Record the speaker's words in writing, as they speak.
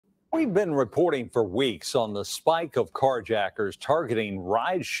We've been reporting for weeks on the spike of carjackers targeting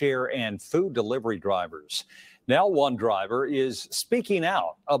rideshare and food delivery drivers. Now one driver is speaking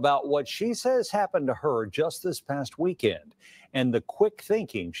out about what she says happened to her just this past weekend and the quick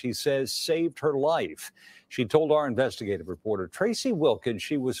thinking she says saved her life. She told our investigative reporter Tracy Wilkins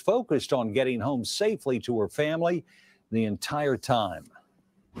she was focused on getting home safely to her family the entire time.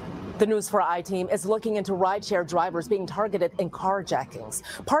 The News 4 I-Team is looking into rideshare drivers being targeted in carjackings.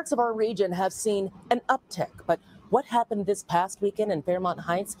 Parts of our region have seen an uptick, but what happened this past weekend in Fairmont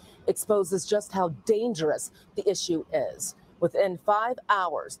Heights exposes just how dangerous the issue is. Within 5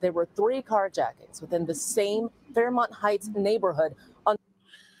 hours, there were 3 carjackings within the same Fairmont Heights neighborhood.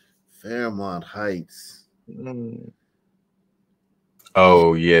 Fairmont Heights.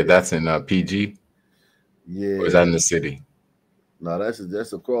 Oh, yeah, that's in PG? Yeah. Or is that in the city? No,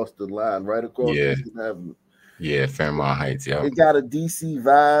 that's across the line, right across the avenue. Yeah, Fairmont Heights, yeah. It got a DC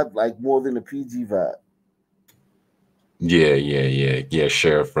vibe, like more than a PG vibe. Yeah,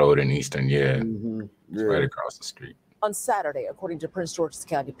 Sheriff Road in Eastern, yeah. It's right across the street. On Saturday, according to Prince George's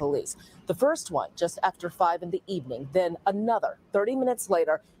County Police. The first one just after 5 in the evening, then another 30 minutes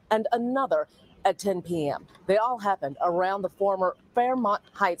later, and another at 10 p.m. They all happened around the former Fairmont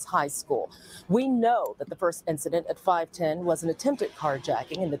Heights High School. We know that the first incident at 510 was an attempted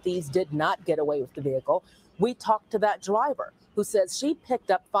carjacking and the thieves did not get away with the vehicle. We talked to that driver who says she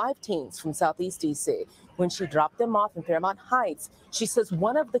picked up 5 teens from Southeast DC. When she dropped them off in Fairmont Heights, she says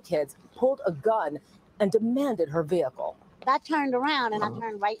one of the kids pulled a gun and demanded her vehicle. I turned around and I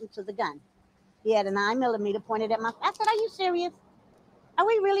turned right into the gun. He had a 9mm pointed at my. I said, "Are you serious? Are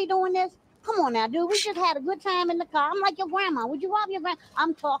we really doing this? Come on now, dude. We just had a good time in the car. I'm like your grandma. Would you rob your grandma?"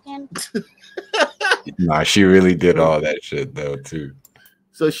 I'm talking. Nah, she really did all that shit though too.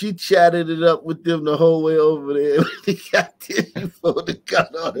 So she chatted it up with them the whole way over there. He got there before the gun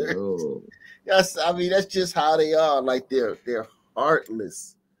on her. Oh. Yes, I mean that's just how they are. Like they're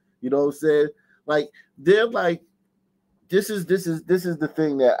heartless. You know what I'm saying? Like they're like, this is the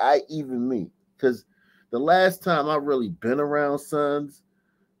thing that I even mean. Because the last time I really been around sons,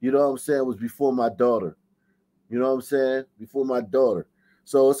 you know what I'm saying, was before my daughter. You know what I'm saying? Before my daughter.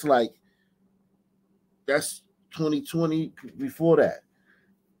 So it's like, that's 2020. Before that,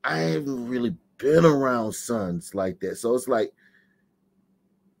 I haven't really been around sons like that. So it's like,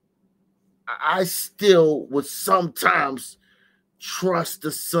 I still would sometimes trust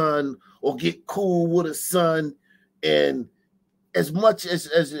a son or get cool with a son. And as much as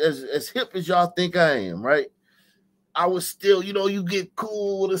hip as y'all think I am, right? I was still, you know, you get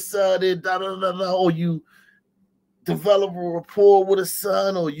cool with a son and or you develop a rapport with a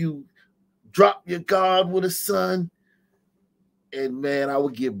son, or you drop your guard with a son. And man, I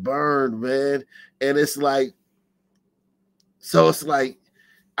would get burned, man. And it's like, so it's like,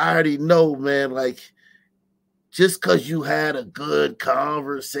 I already know, man, like, just because you had a good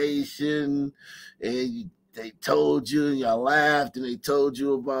conversation and they told you and y'all laughed and they told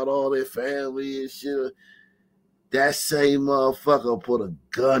you about all their family and shit, that same motherfucker put a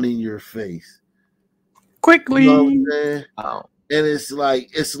gun in your face quickly. You know what I'm saying? Oh. And it's like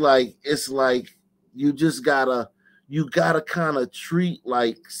you just gotta kind of treat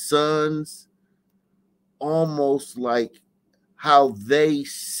like sons almost like how they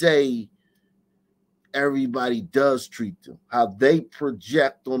say everybody does treat them, how they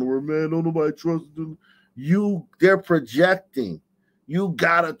project on where, man, don't nobody trust them. They're projecting. You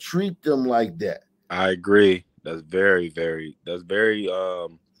gotta treat them like that. I agree. That's very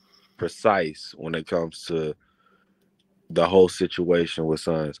precise when it comes to the whole situation with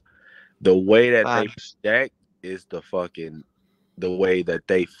sons. The way that they project is the way that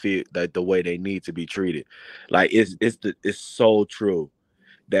they feel, that the way they need to be treated. Like it's so true.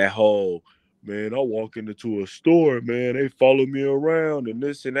 That whole, man, I walk into a store, man, they follow me around and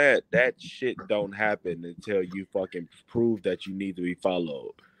this and that. That shit don't happen until you fucking prove that you need to be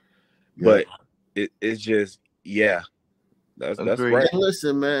followed. Yeah. But it's just, yeah. That's right. And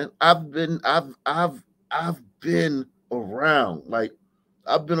listen, man, I've been around, like,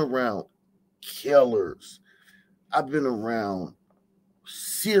 I've been around killers. I've been around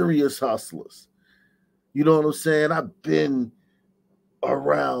serious hustlers. You know what I'm saying? I've been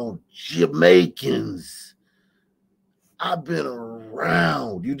around Jamaicans. I've been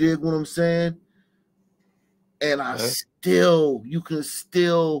around. You dig what I'm saying? And you can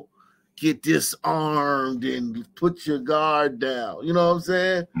still get disarmed and put your guard down. You know what I'm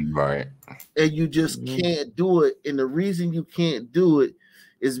saying? Right. And you just can't do it. And the reason you can't do it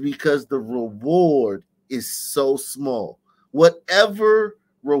is because the reward is so small. Whatever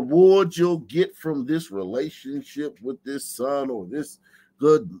reward you'll get from this relationship with this son or this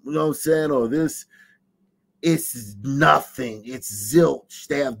good, you know what I'm saying, or this. It's nothing. It's zilch.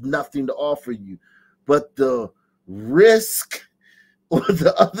 They have nothing to offer you. But the risk on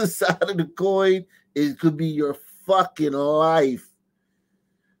the other side of the coin, it could be your fucking life.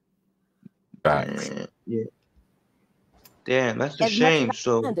 Yeah. Damn, that's a shame.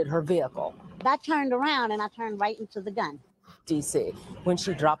 So ended her vehicle. I turned around and I turned right into the gun. DC. When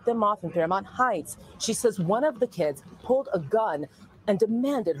she dropped them off in Fairmont Heights, she says one of the kids pulled a gun and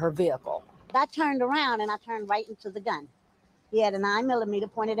demanded her vehicle. I turned around and I turned right into the gun. He had a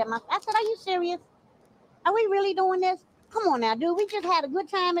 9mm pointed at my. I said, "Are you serious? Are we really doing this? Come on now, dude. We just had a good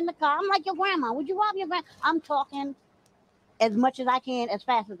time in the car. I'm like your grandma. Would you rob your grandma?" I'm talking as much as I can, as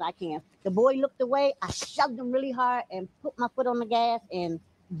fast as I can. The boy looked away. I shoved him really hard and put my foot on the gas and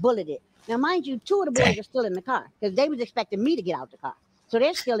bulleted it. Now, mind you, 2 of the boys are still in the car because they was expecting me to get out the car. So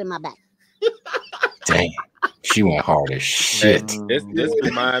they're still in my back. Damn. She went hard as shit. This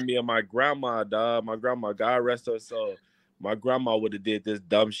remind me of my grandma, dog. My grandma, God rest her soul. My grandma would have did this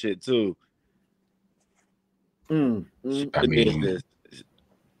dumb shit too. I mean,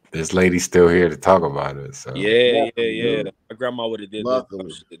 this lady's still here to talk about it. So yeah. My grandma would have did this dumb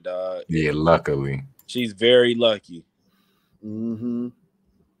shit, dog. Yeah, luckily. She's very lucky. 2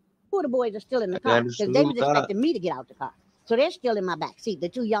 of the boys are still in the car because they was expecting me to get out the car. So they're still in my back seat, the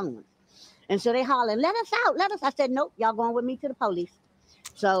 2 young ones. And so they hollering, "Let us out, let us." I said, "Nope, y'all going with me to the police."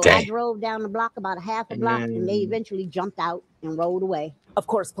 So I drove down the block about a half a block, and they eventually jumped out and rolled away. Of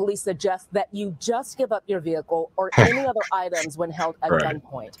course, police suggest that you just give up your vehicle or any other items when held at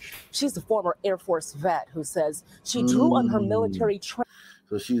gunpoint. She's a former Air Force vet who says she drew on her military training.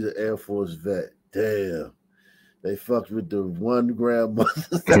 So she's an Air Force vet. Damn. They fucked with the one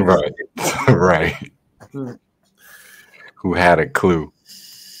grandmother. Right. Who had a clue.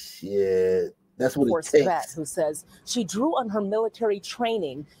 Yeah, that's what Force it takes. vet who says she drew on her military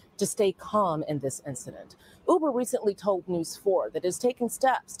training to stay calm in this incident. Uber recently told News 4 that it is taking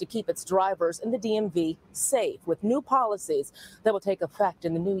steps to keep its drivers in the DMV safe with new policies that will take effect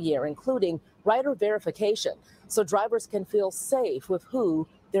in the new year, including rider verification, so drivers can feel safe with who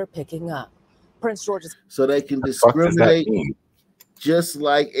they're picking up. Prince George's. So they can discriminate just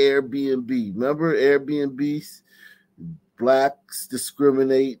like Airbnb. Remember Airbnbs? Blacks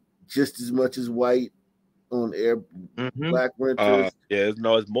discriminate just as much as white on black renters.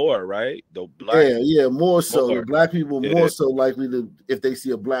 It's more, right? The black, more so. The black people more so likely to, if they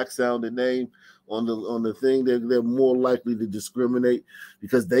see a black sounding name on the thing, they're more likely to discriminate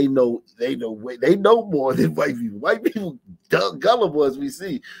because they know more than white people. White people gullible as we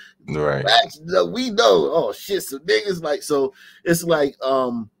see. Right. Blacks, we know. Oh shit, so niggas like so. It's like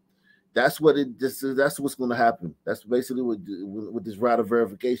that's what's going to happen. That's basically with this rider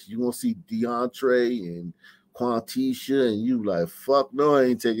verification. You're going to see DeAndre and Quantisha, and you like, fuck no, I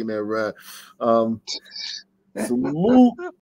ain't taking that ride. Salute